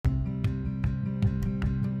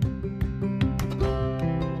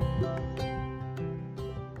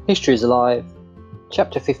History is Alive,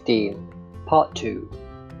 Chapter 15, Part 2,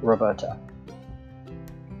 Roberta.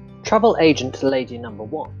 Travel Agent Lady Number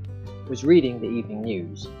 1 was reading the evening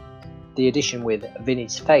news, the edition with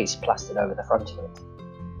Vinny's face plastered over the front of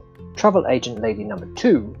it. Travel Agent Lady Number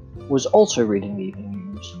 2 was also reading the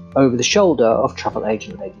evening news, over the shoulder of Travel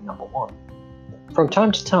Agent Lady Number 1. From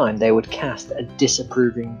time to time they would cast a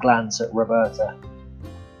disapproving glance at Roberta.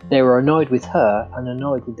 They were annoyed with her and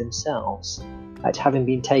annoyed with themselves at having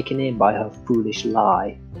been taken in by her foolish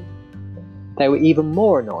lie. They were even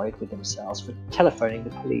more annoyed with themselves for telephoning the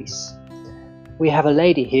police. "We have a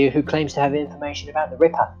lady here who claims to have information about the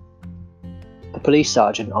Ripper." The police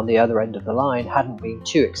sergeant on the other end of the line hadn't been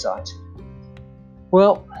too excited.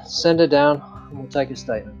 "Well, send her down and we'll take a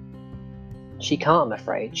statement." "She can't, I'm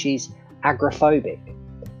afraid. She's agoraphobic."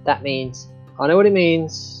 "That means—" "I know what it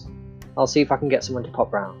means. I'll see if I can get someone to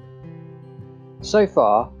pop round." So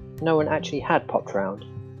far, no one actually had popped round,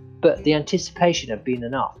 but the anticipation had been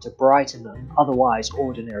enough to brighten an otherwise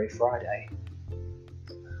ordinary Friday.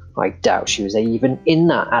 "I doubt she was even in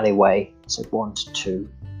that alleyway," said 1 to 2.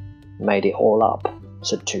 "Made it all up,"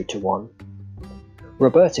 said 2 to 1.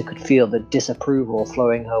 Roberta could feel the disapproval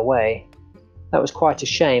flowing her way. That was quite a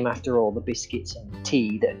shame after all the biscuits and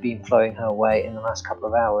tea that had been flowing her way in the last couple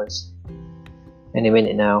of hours. Any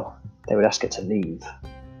minute now, they would ask her to leave.